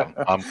am. Yeah,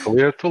 I'm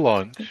clear to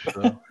launch.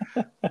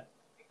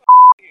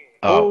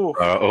 Oh,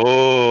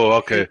 he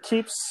Okay.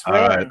 keeps All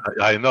right. swearing.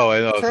 I know. I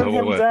know. Turn So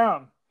him wait,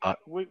 down. I,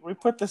 We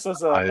put this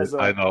as a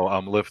I know.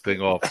 I'm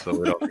lifting off so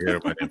we don't hear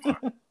him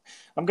anymore.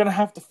 I'm gonna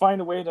have to find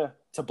a way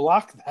to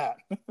block that.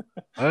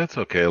 That's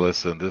okay.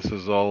 Listen, this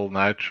is all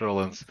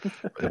natural, and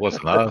it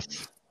wasn't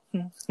us.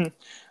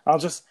 I'll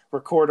just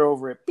record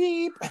over it.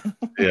 Beep.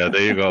 Yeah,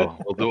 there you go.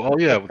 We'll do. Oh,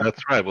 yeah,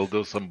 that's right. We'll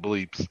do some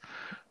bleeps.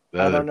 I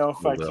That don't is know if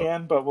cool, I though.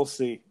 can, but we'll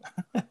see.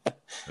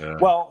 Yeah.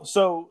 Well,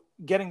 so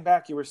getting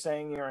back, you were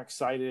saying you're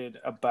excited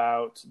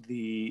about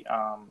the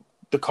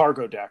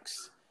cargo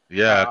decks.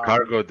 Yeah, Um,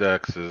 cargo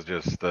decks is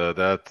just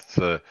that's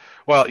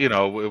well,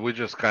 we're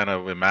just kind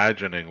of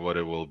imagining what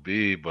it will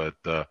be, but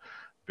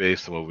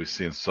based on what we've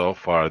seen so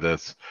far,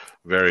 that's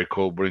very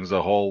cool. Brings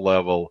a whole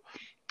level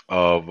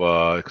of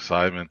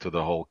excitement to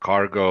the whole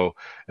cargo,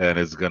 and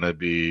it's gonna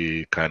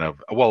be kind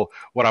of well.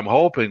 What I'm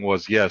hoping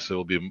was yes, it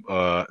will be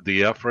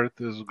the effort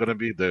is gonna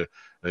be the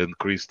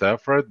increased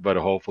effort, but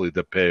hopefully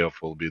the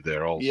payoff will be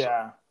there also.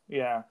 yeah,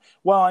 yeah.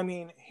 Well, I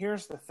mean,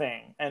 here's the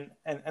thing, and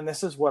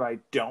this is what I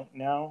don't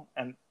know,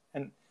 and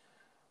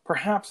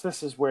perhaps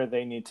this is where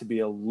they need to be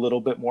a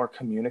little bit more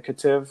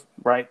communicative,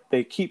 right?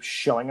 They keep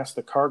showing us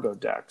the cargo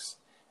decks,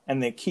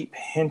 and they keep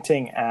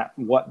hinting at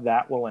what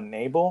that will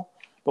enable.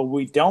 but what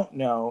we don't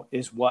know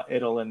is what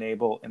it'll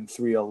enable in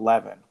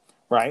 3.11,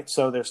 right?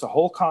 So there's the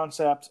whole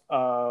concept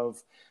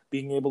of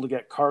being able to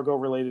get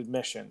cargo-related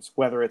missions,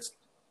 whether it's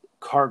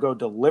cargo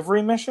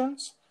delivery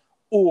missions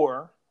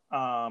or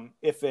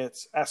if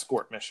it's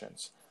escort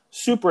missions.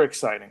 Super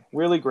exciting,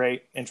 really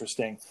great,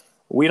 interesting.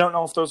 We don't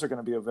know if those are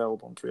going to be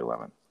available in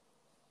 3.11.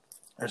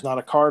 There's not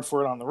a card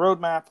for it on the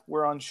roadmap.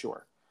 We're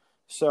unsure.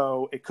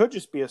 So it could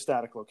just be a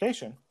static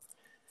location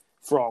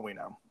for all we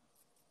know.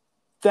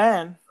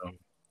 Then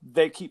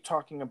they keep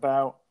talking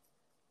about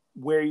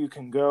where you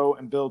can go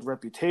and build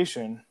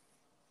reputation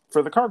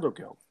for the Cargo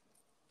Guild.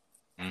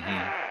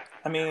 Mm-hmm.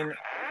 I mean,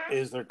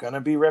 is there going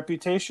to be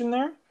reputation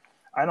there?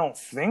 I don't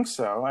think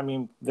so. I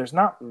mean, there's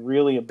not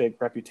really a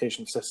big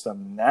reputation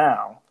system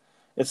now.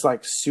 It's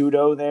like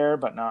pseudo there,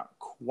 but not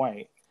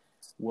quite.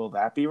 Will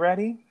that be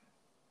ready?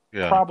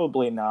 Yeah.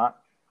 Probably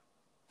not.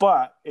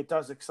 But it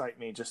does excite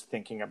me just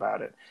thinking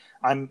about it.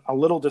 I'm a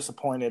little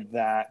disappointed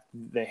that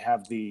they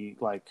have the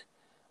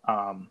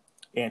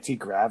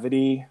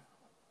anti-gravity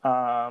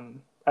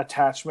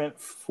attachment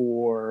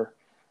for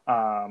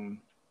the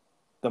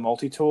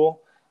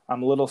multi-tool.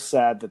 I'm a little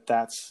sad that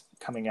that's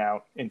coming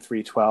out in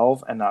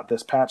 3.12 and not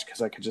this patch,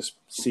 because I could just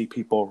see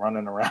people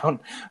running around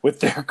with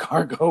their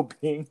cargo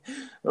being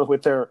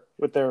with their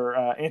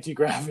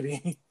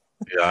anti-gravity.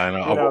 Yeah, I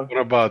know. What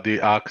about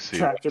the Oxy?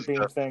 Tractor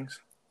beam things?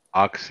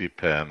 Oxy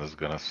pen is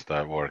gonna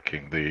start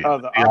working. The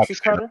Oxy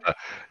cutter?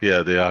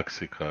 Yeah, the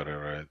Oxy cutter,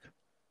 right?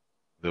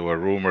 There were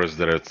rumors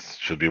that it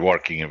should be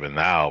working even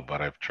now,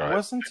 but I've tried.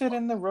 Wasn't it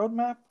in the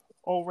roadmap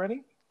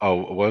already?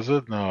 Oh, was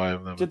it? No,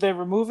 I've never. Did they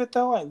remove it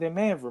though? They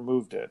may have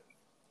removed it.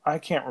 I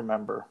can't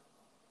remember.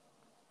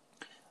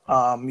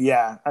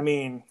 Yeah, I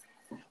mean,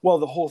 well,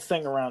 the whole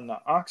thing around the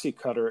Oxy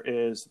cutter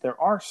is there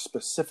are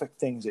specific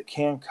things it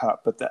can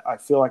cut, but that I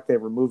feel like they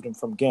removed them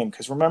from game.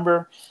 Because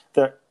remember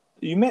that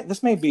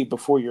this may be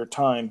before your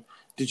time.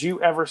 Did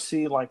you ever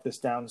see like this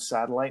down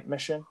satellite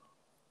mission?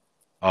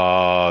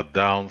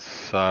 Down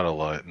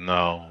satellite?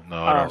 No,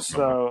 I don't so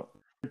remember.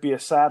 it'd be a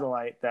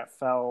satellite that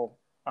fell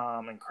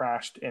and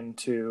crashed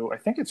into, I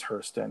think it's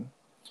Hurston.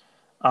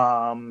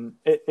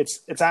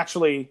 It's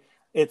actually.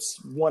 It's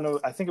one of,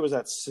 I think it was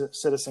at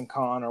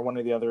CitizenCon or one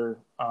of the other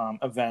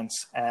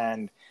events,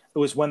 and it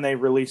was when they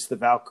released the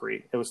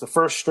Valkyrie. It was the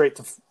first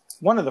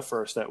one of the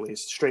first at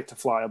least, straight to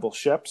flyable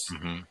ships,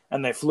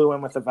 and they flew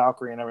in with the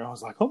Valkyrie, and everyone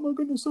was like, "Oh my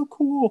goodness, so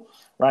cool!"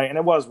 Right? And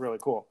it was really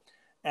cool.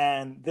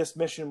 And this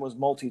mission was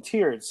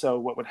multi-tiered, so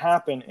what would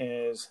happen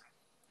is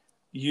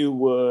you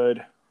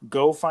would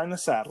go find the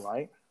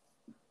satellite,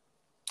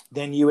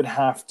 then you would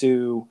have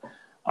to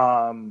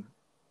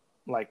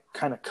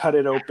kind of cut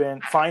it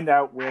open, find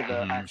out where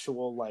the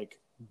actual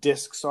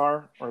discs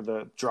are or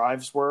the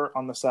drives were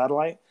on the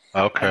satellite,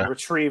 and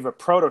retrieve a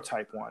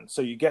prototype one.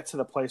 So you get to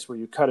the place where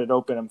you cut it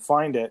open and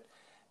find it,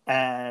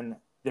 and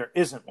there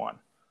isn't one.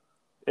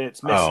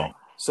 It's missing.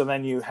 So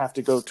then you have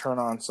to go turn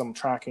on some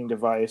tracking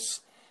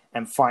device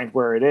and find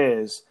where it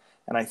is.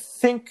 And I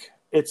think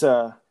it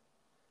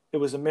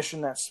was a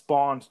mission that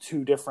spawned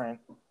two different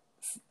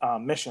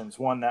missions.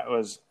 One that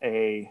was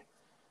a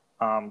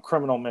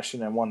criminal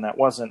mission and one that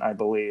wasn't, I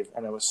believe,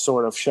 and it was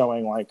sort of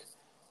showing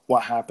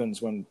what happens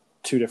when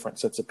two different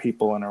sets of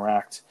people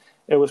interact.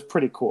 It was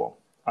pretty cool.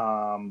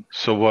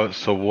 So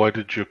what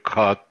did you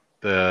cut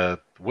that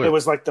with? It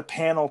was like the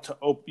panel to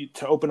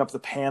open up the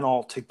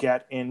panel to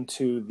get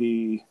into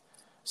the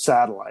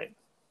satellite.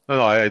 No,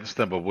 I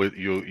understand, but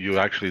you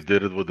actually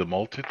did it with the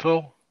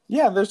multi-tool?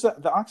 Yeah, there's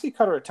the Oxy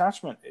cutter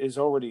attachment is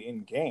already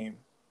in game.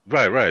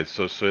 Right.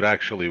 So it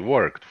actually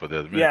worked for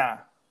that mission.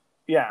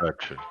 Yeah,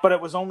 gotcha. But it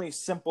was only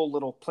simple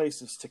little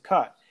places to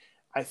cut.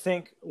 I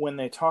think when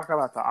they talk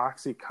about the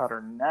Oxy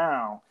cutter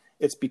now,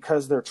 it's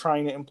because they're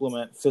trying to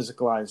implement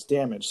physicalized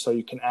damage, so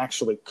you can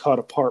actually cut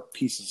apart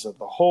pieces of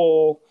the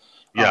hull.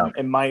 Yeah.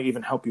 It might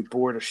even help you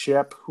board a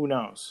ship. Who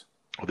knows?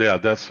 Yeah,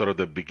 that's sort of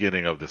the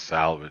beginning of the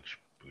salvage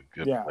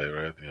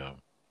gameplay, right?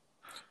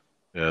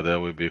 Yeah, that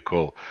would be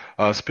cool.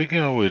 Speaking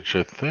of which,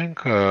 I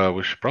think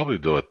we should probably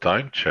do a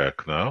time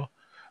check now.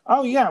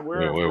 Oh, yeah,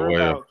 we're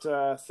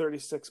about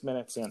 36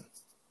 minutes in.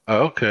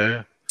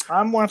 Okay.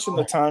 I'm watching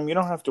the time. You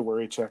don't have to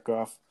worry,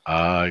 Chekhov.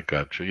 I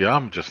got you. Yeah,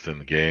 I'm just in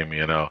the game,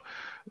 The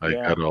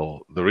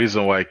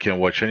reason why I can't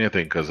watch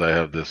anything because I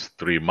have this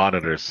 3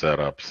 monitor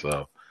setup,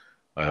 so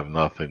I have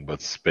nothing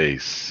but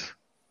space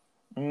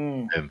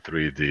in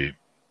 3D.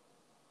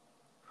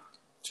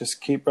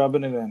 Just keep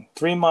rubbing it in.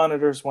 3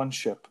 monitors, 1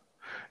 ship.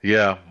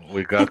 Yeah,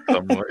 we got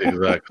some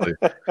exactly.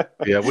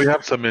 Yeah, we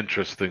have some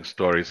interesting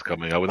stories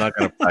coming up. We're not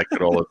going to pack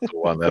it all into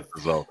one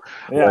episode.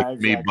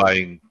 Me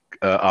buying,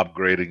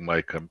 upgrading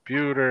my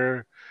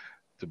computer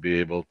to be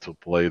able to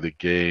play the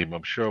game.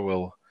 I'm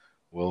sure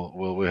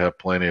we have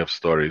plenty of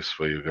stories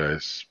for you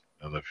guys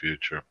in the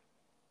future.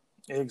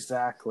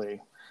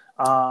 Exactly.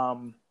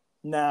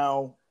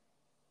 Now,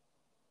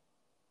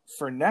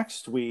 for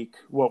next week,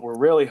 what we're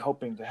really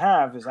hoping to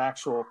have is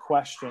actual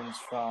questions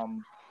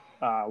from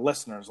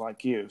listeners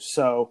like you.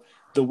 So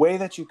the way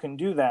that you can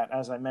do that,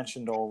 as I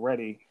mentioned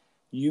already,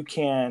 you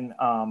can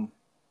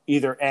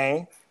either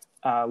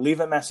leave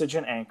a message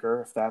in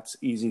Anchor if that's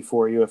easy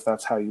for you, if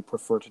that's how you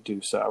prefer to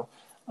do so.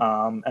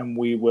 And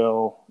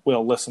we'll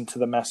listen to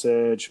the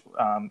message,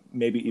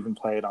 maybe even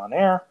play it on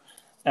air,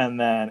 and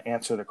then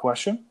answer the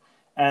question.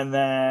 And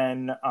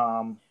then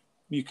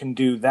you can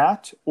do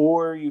that,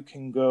 or you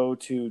can go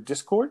to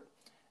Discord.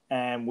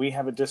 And we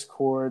have a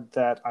Discord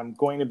that I'm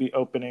going to be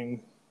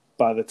opening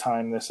by the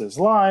time this is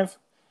live,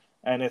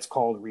 and it's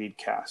called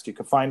REEDcast. You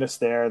can find us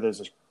there.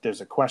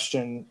 There's a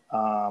question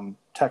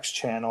text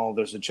channel.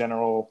 There's a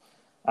general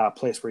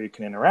place where you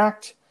can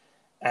interact,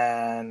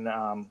 and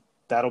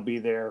that'll be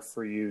there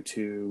for you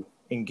to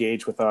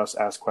engage with us,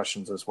 ask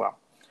questions as well.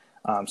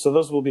 So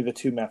those will be the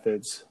two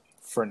methods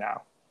for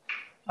now.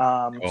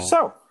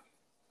 Cool.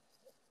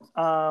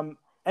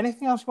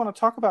 Anything else you want to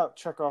talk about,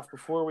 Chekhov,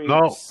 before we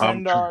No,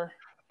 send our...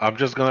 I'm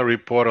just gonna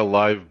report a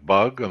live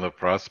bug on the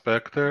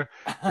Prospector.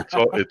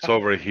 It's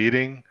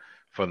overheating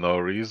for no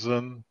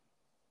reason.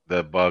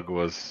 That bug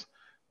was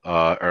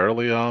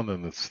early on,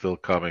 and it's still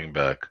coming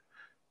back.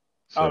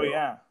 So, Oh,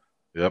 yeah.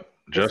 yep,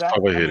 Is just that, I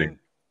overheating. mean,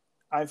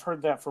 I've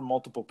heard that from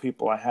multiple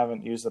people. I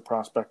haven't used the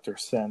Prospector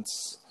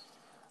since,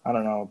 I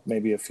don't know,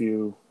 maybe a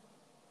few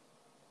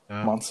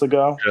Yeah. months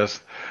ago.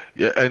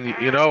 Yeah, and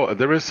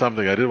there is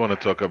something I did want to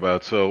talk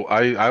about. So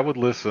I would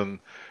listen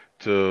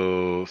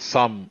to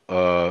some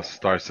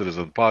Star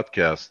Citizen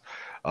podcast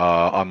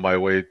on my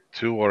way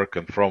to work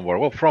and from work.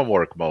 Well, from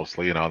work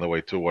mostly. On the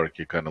way to work,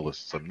 you kind of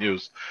listen to some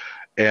news.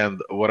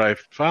 And what I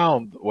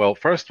found, well,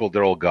 first of all,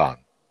 they're all gone.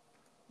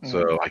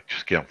 So I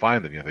just can't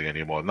find anything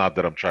anymore. Not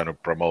that I'm trying to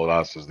promote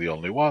us as the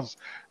only ones.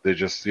 They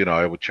just,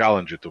 I would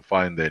challenge you to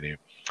find any.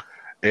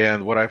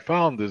 And what I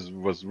found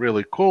was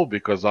really cool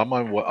because I'm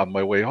on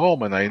my way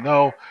home and I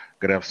know I'm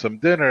gonna have some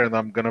dinner and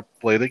I'm gonna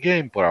play the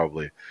game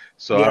probably.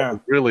 So I Yeah.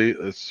 was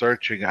really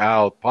searching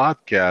out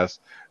podcasts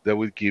that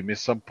would give me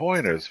some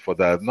pointers for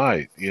that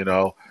night,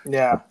 Yeah.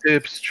 some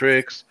tips,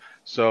 tricks.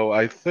 So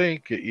I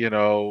think,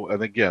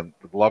 and again,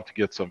 would love to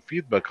get some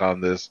feedback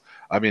on this.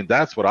 I mean,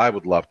 that's what I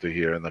would love to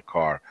hear in the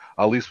car,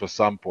 at least for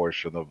some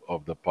portion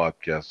of the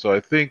podcast. So I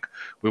think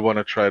we want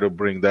to try to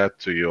bring that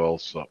to you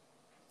also.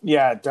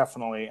 Yeah,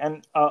 definitely.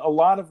 And a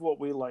lot of what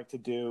we like to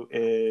do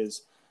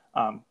is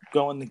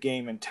go in the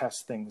game and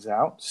test things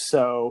out.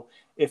 So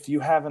if you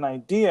have an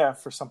idea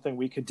for something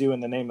we could do in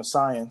the name of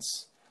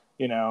science,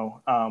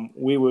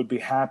 we would be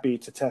happy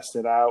to test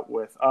it out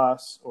with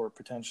us or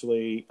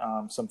potentially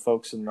some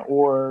folks in the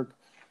org.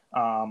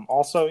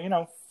 Also,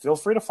 feel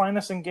free to find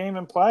us in game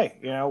and play.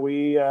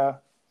 We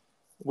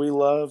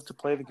love to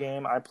play the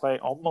game. I play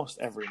almost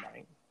every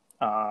night.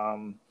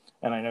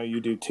 And I know you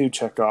do too,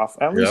 Chekhov.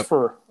 Yep.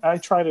 I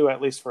try to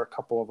at least for a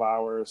couple of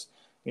hours.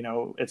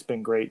 It's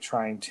been great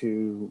trying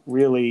to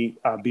really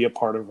be a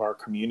part of our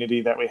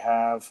community that we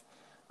have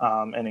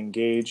and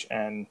engage.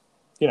 And,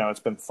 it's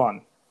been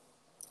fun.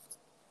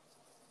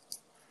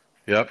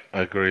 Yep,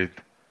 agreed.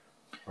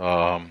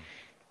 All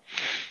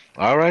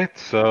right,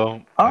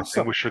 so I think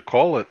we Awesome. should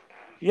call it.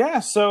 Yeah.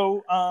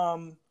 So,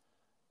 I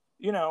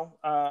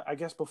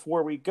guess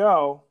before we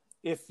go,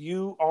 if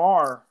you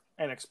are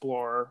an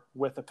explorer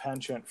with a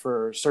penchant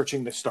for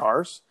searching the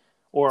stars,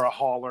 or a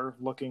hauler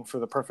looking for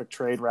the perfect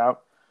trade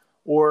route,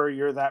 or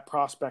you're that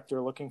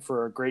prospector looking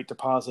for a great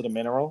deposit of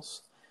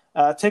minerals,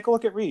 take a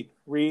look at REED.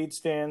 REED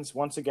stands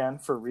once again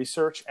for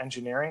Research,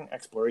 Engineering,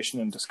 Exploration,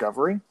 and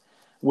Discovery.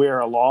 We're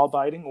a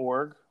law-abiding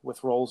org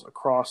with roles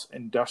across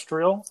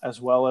industrial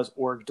as well as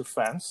org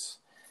defense.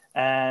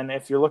 And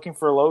if you're looking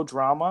for low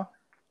drama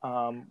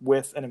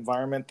with an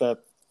environment that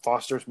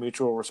fosters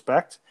mutual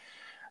respect,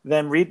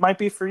 then REED might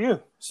be for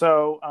you.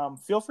 So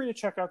feel free to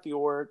check out the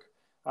org.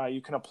 You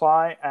can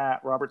apply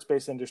at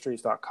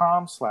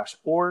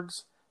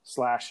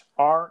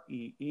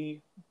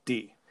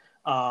robertspaceindustries.com/orgs/REED.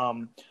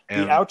 The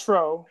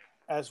outro,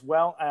 as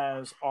well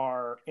as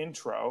our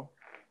intro,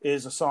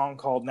 is a song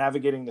called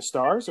Navigating the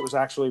Stars. It was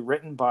actually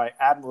written by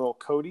Admiral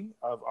Cody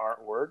of our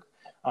org,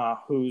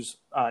 whose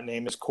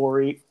name is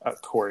Corey,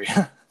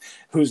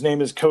 whose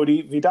name is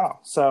Cody Vidal.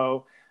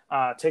 So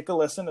take a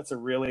listen. It's a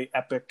really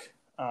epic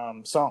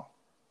song.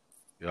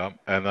 Yeah,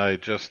 and I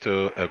just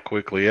to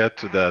quickly add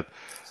to that,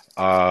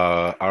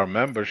 our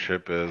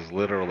membership is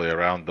literally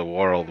around the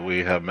world.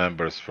 We have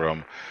members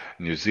from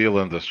New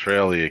Zealand,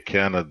 Australia,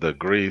 Canada,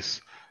 Greece,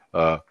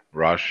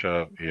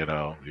 Russia,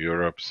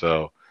 Europe.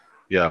 So,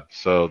 yeah,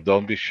 so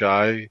don't be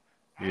shy.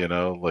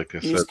 Like I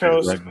said, East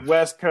Coast,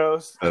 West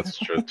Coast. that's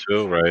true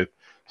too, right?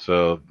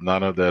 So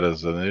none of that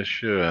is an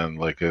issue. And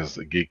like as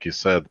Geeky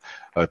said,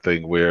 I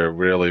think we're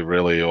really,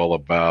 really all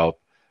about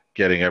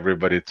getting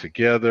everybody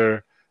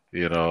together,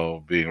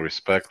 being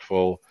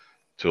respectful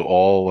to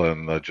all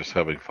and just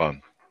having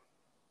fun.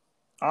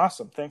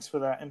 Awesome. Thanks for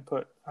that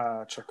input,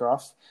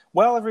 Chekhov.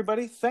 Well,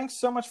 everybody, thanks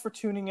so much for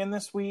tuning in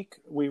this week.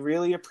 We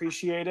really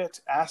appreciate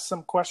it. Ask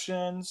some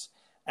questions,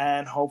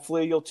 and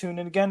hopefully you'll tune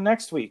in again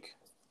next week.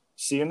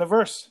 See you in the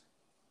verse.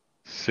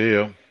 See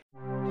you.